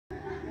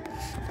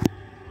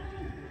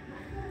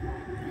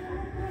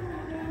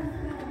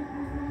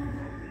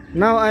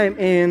Now I'm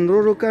in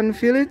Rurukan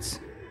village.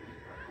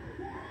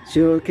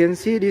 So you can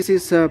see this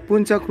is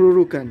Puncak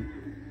Rurukan.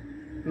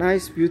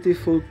 Nice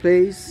beautiful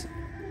place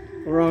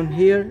around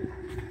here.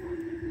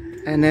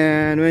 And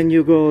then when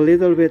you go a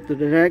little bit to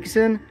the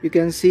direction, you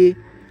can see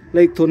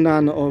Lake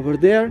Tondano over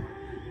there.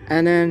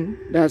 And then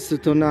that's the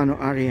Tondano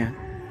area.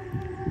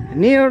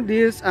 Near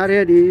this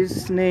area,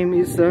 this name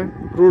is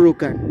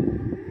Rurukan.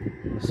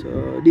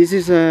 So this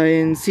is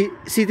in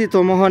City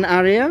Tomohon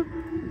area,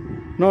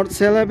 North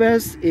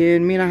Celebes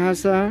in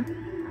Minahasa,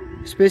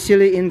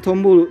 especially in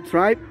Tombulu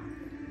tribe,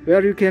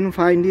 where you can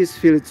find this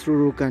village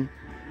Rurukan.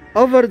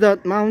 Over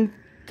that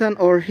mountain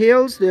or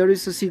hills, there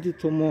is a City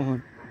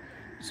Tomohon.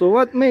 So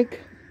what make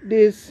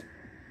this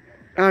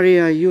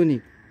area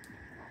unique?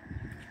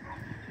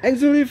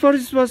 Actually,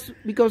 first was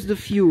because the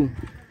view.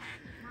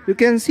 You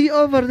can see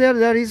over there,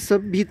 there is a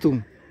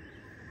Bitung.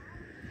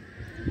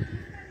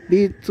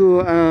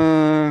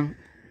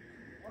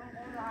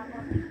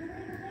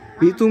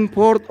 Bitung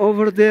port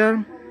over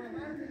there.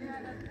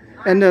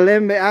 And the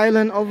Lembe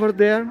Island over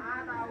there.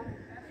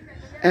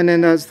 And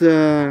then that's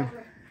the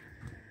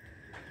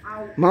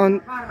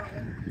mountain.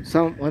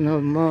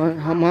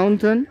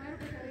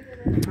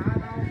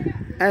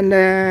 And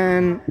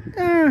then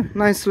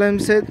nice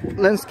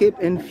landscape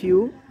and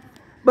view.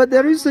 But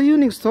there is a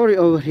unique story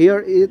over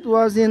here. It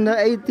was in the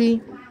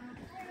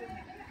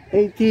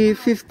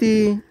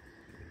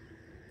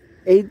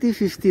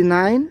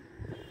 1859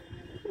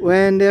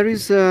 when there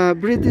is a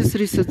British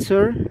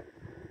researcher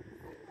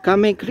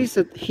coming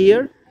research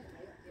here.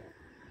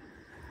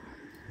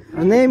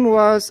 Her name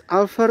was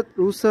Alfred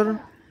Russel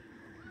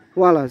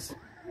Wallace.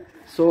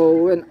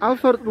 So when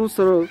Alfred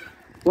Russel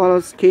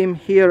Wallace came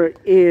here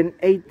in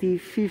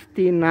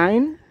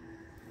 1859,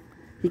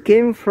 he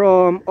came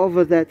from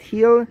over that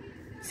hill,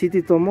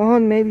 City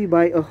Tomohon, maybe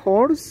by a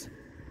horse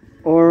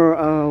or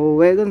a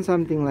wagon,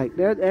 something like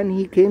that, and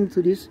he came to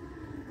this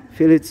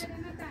village.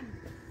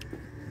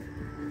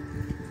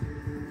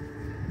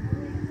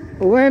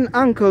 When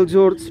Uncle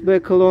George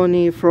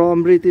Beccoloni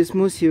from British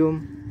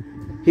Museum,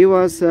 he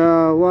was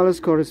a Wallace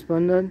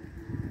correspondent,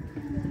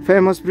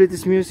 famous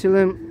British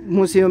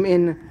museum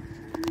in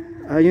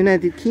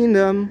United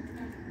Kingdom.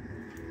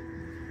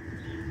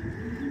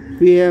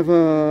 We have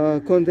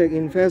a contact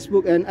in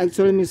Facebook, and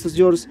actually Mr.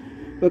 George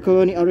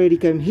Beccoloni already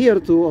came here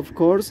too, of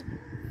course,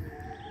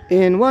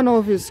 in one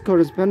of his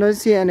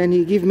correspondency, and then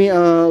he gave me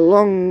a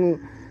long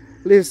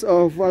list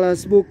of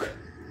Wallace book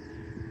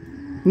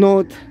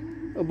note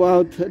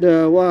about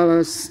the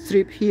Wallace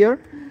trip here.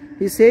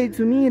 He said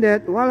to me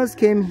that Wallace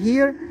came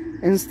here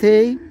and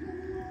stayed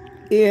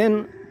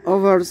in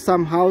over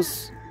some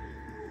house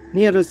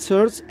near the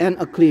church and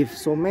a cliff.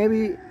 So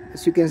maybe,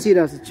 as you can see,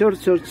 that's a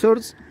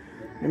church.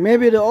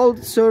 Maybe the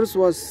old church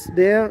was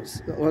there,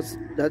 was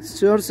that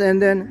church, and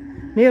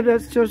then near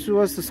that church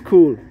was the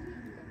school.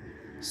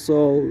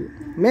 So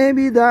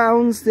maybe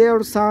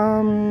downstairs,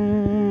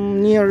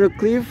 some near the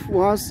cliff,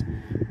 was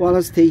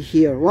Wallace stay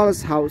here,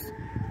 Wallace house.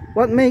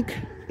 What make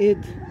it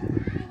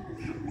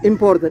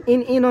important?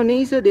 In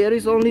Indonesia, there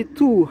is only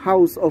 2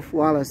 houses of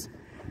Wallace.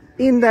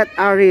 In that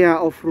area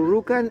of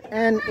Rurukan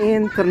and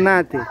in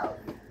Ternate.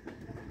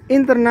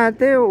 In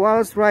Ternate,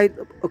 Wallace write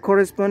a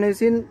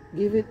correspondence,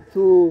 give it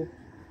to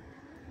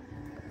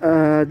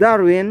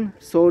Darwin.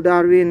 So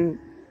Darwin,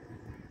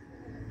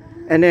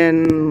 and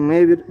then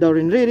maybe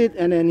Darwin read it,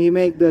 and then he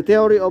make the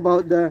theory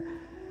about the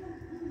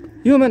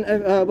human,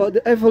 about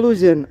the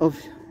evolution of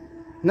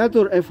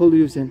natural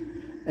evolution.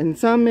 And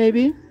some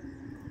maybe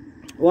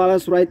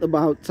Wallace write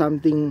about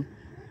something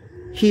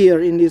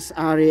here in this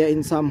area,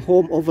 in some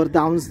home over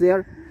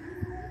downstairs.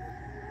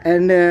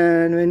 And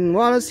then when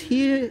Wallace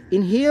here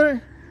in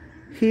here,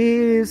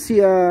 he see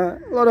a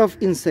lot of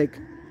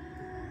insect,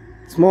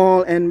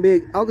 small and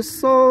big.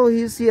 Also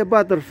he see a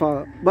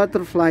butterfly,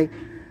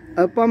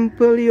 a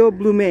Pampelio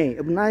blume,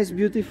 a nice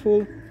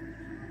beautiful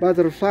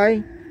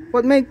butterfly.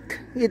 What make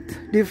it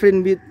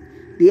different with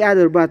the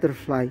other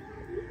butterfly?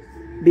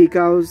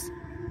 Because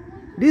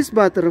this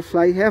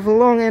butterfly have a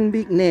long and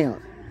big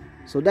nail.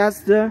 So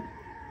that's the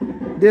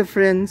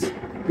difference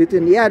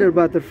between the other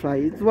butterfly.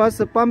 It was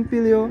a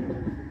Pampelio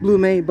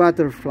blume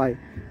butterfly.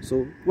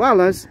 So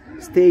Wallace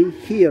stay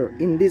here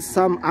in this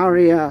some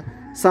area,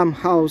 some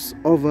house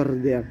over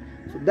there.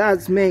 So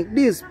that's make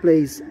this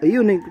place a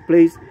unique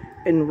place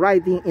in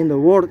writing in the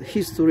world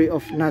history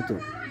of nature.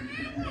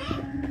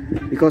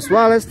 Because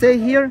Wallace stay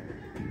here,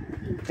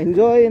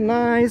 enjoy a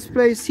nice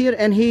place here,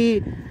 and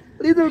he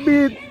little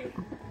bit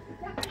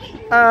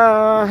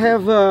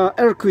have a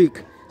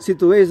earthquake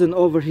situation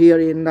over here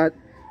in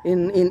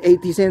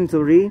 18th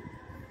century.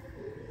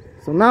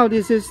 So now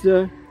this is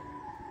the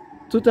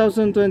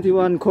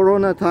 2021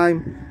 Corona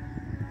time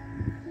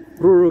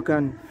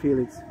Rurukan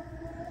village.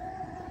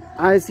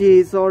 I see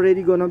it's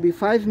already gonna be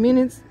 5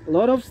 minutes. A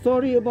lot of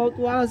story about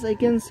Wallace I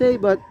can say,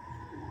 but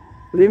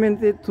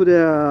limited to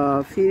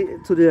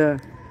the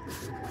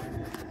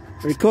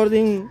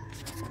recording.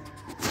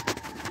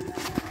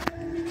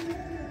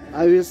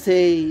 I will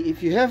say,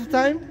 if you have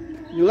time,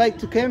 you like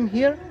to come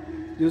here,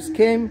 just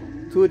came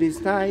to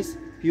this nice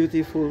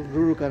beautiful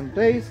rurukan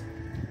place.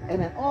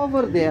 And then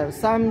over there,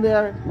 some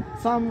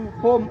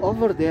home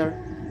over there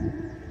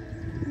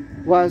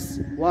was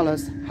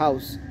Wallace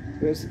house,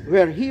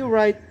 where he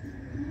write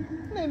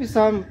maybe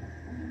some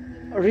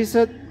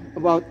research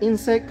about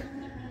insect,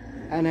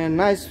 and a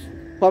nice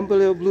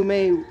Pompilio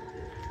blume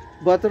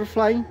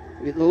butterfly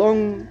with a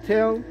long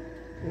tail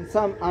in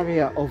some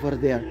area over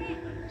there.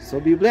 So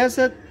be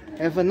blessed,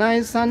 have a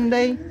nice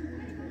Sunday,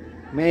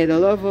 may the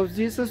love of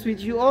Jesus with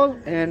you all,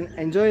 and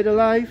enjoy the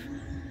life.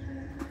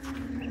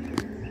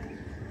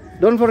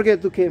 Don't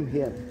forget to come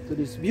here to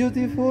this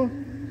beautiful,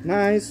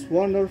 nice,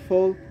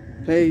 wonderful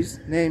place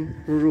named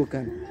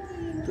Rurukan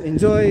to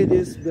enjoy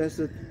this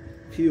blessed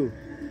view.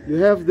 You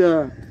have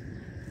the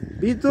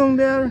Bitung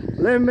there,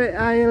 Lembe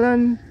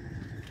Island,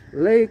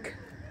 Lake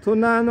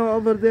Tonano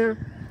over there,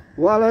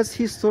 Wallace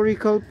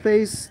historical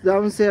place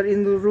downstairs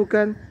in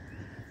Rurukan,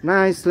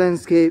 nice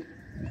landscape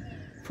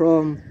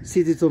from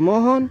City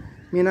Tomohon,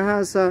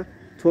 Minahasa,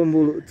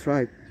 Tombulu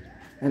tribe,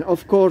 and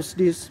of course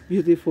this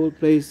beautiful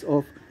place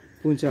of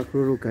Puncak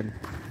Rurukan.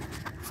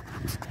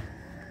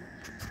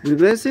 Be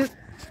blessed,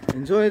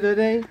 enjoy the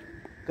day,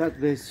 God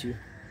bless you.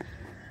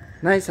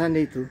 Nice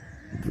Sunday too.